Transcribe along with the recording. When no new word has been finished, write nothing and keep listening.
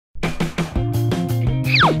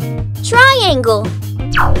Triangle.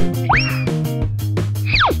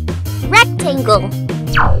 Rectangle.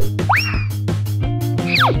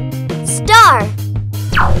 Star.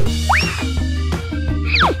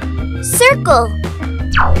 Circle.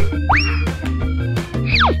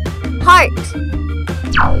 Heart.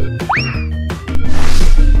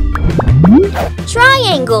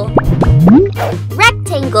 Triangle.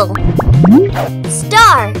 Rectangle.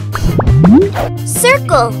 Star.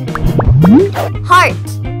 Circle. Heart.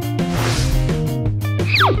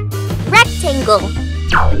 Rectangle.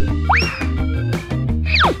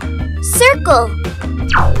 Circle.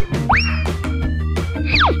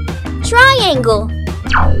 Triangle.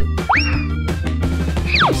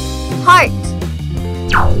 Heart.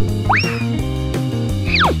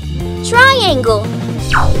 Triangle.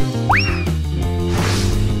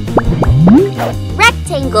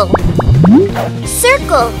 Rectangle.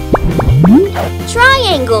 Circle.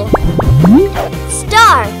 Triangle.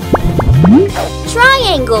 Star.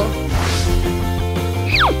 Triangle.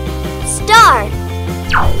 Star.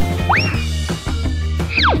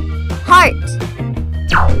 Heart.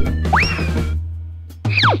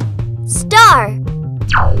 Star.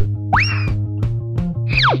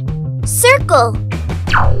 Circle.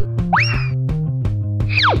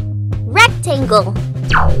 Rectangle.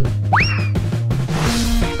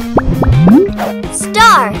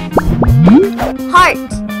 Star.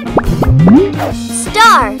 Heart.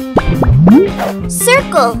 Star.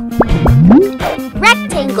 Circle.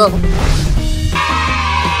 Rectangle.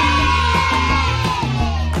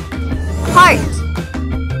 Heart.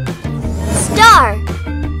 Star.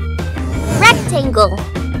 Rectangle.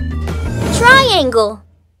 Triangle.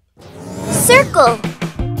 Circle.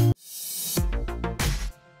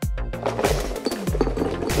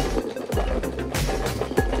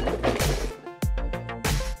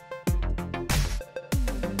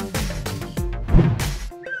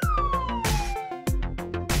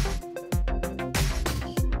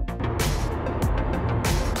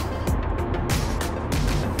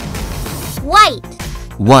 White.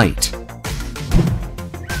 White.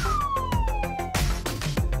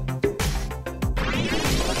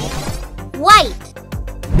 White.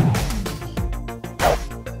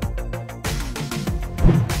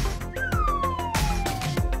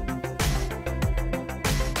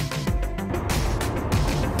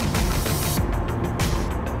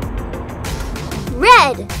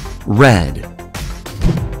 Red. Red.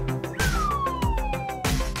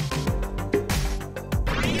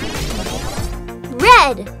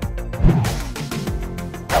 Red.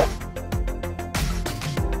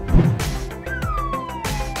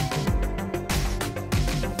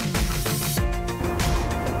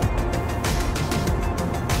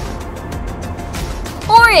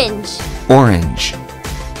 Orange. Orange.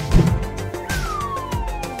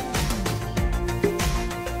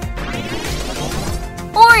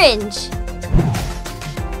 Orange.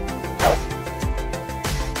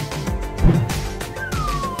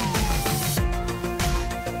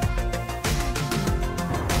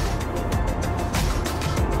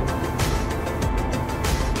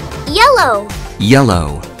 Yellow.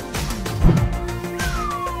 Yellow.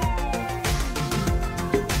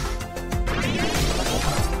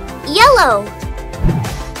 Yellow.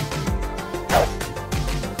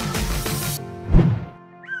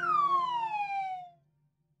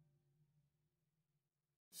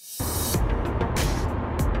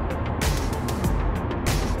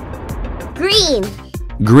 Green.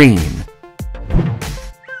 Green.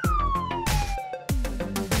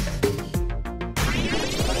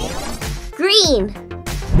 Green.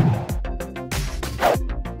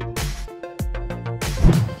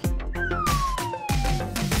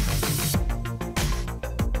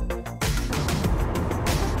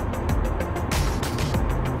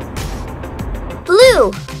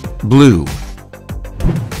 Blue. Blue.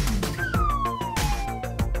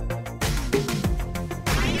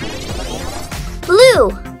 Blue.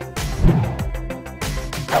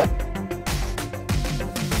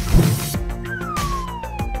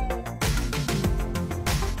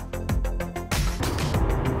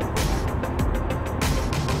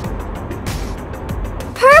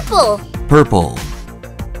 Purple. Purple.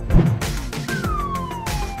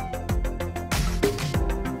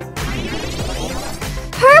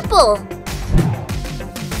 Purple.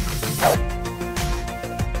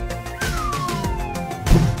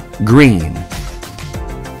 Green.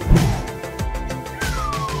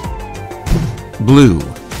 Blue.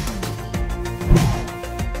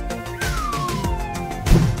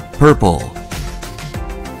 Purple.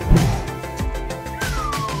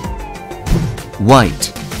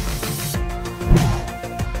 White.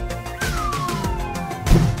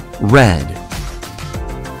 Red.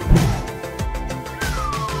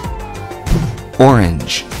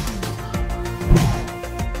 Orange.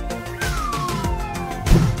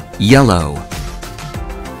 Yellow.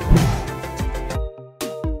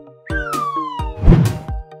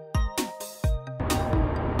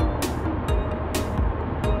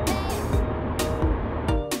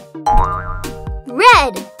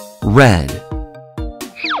 Red. Red.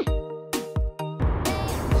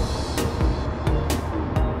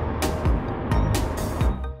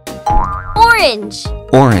 Orange.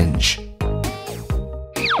 Orange.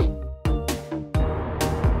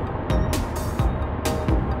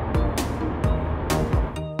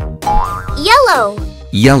 Yellow.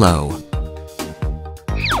 Yellow.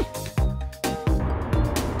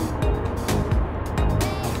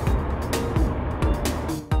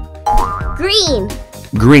 Green.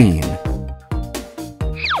 Green.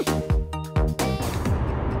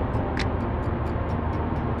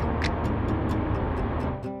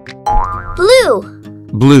 Blue.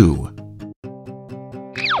 Blue.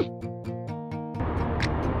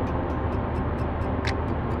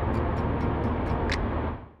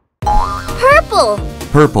 Purple.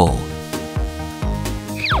 Purple.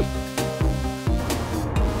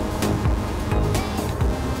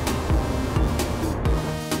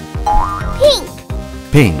 Pink.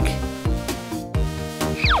 Pink.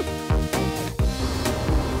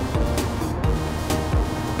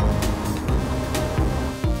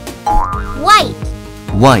 White.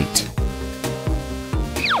 White.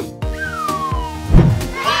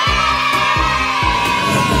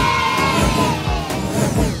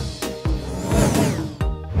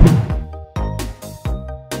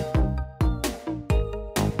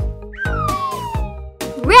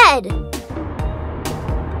 Red.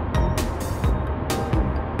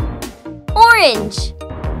 Orange.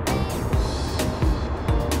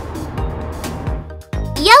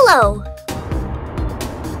 Yellow.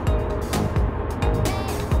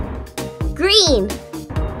 Green.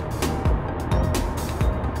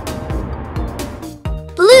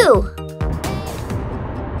 Blue.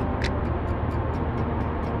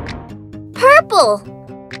 Purple.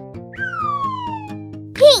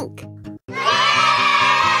 Pink.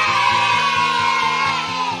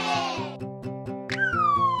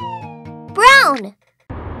 Brown.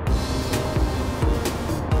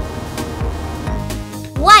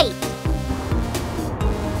 White.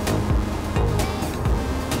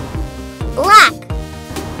 Black.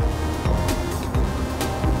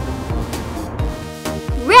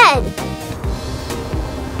 Red.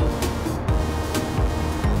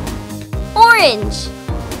 Orange.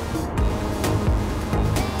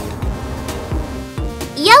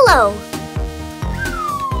 Yellow.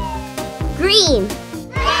 Green.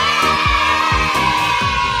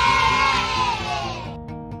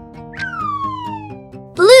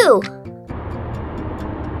 Blue.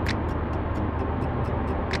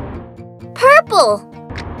 Purple.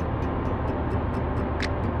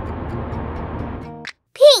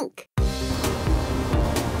 Pink.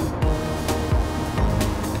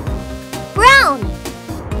 Brown.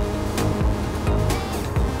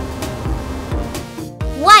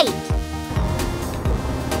 White.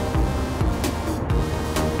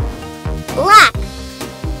 Black.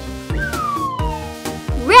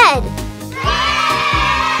 Red.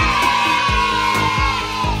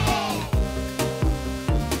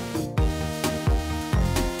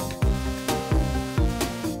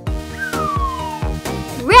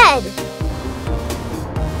 Red.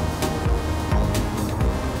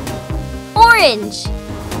 Orange.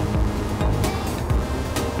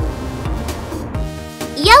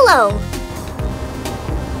 Yellow.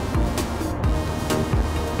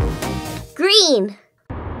 Green.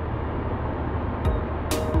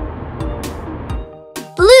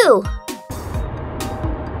 Blue.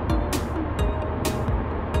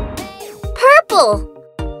 Purple.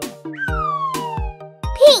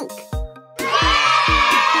 Pink.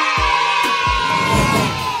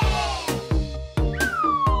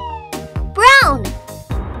 Brown.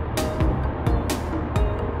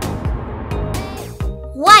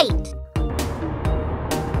 White.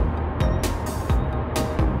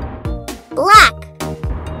 Black.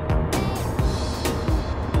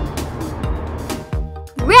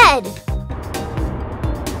 Red.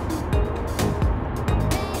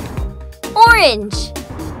 Orange.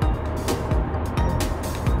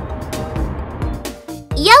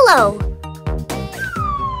 Yellow.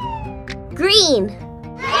 Green.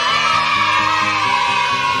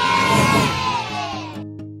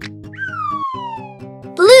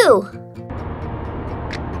 Blue.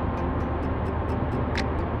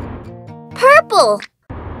 Purple.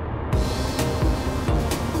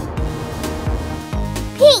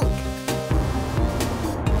 Pink.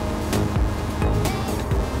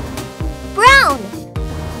 Brown.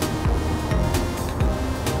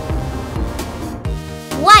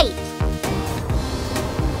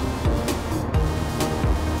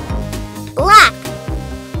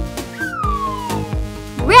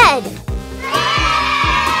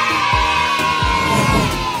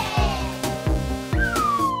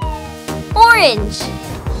 Orange.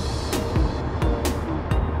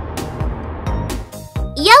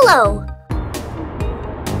 Yellow.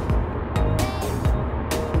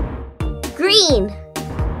 Green.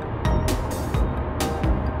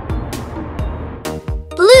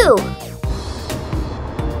 Blue.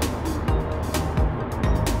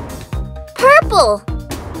 Purple.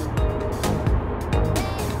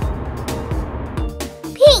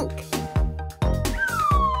 Pink.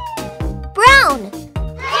 Brown.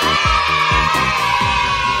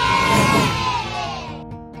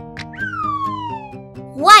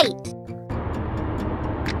 White.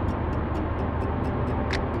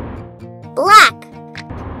 Black.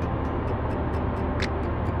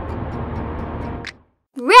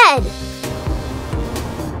 Red.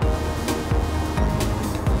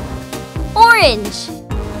 Orange.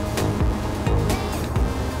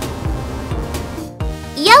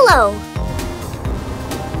 Yellow.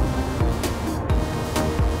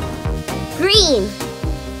 Green.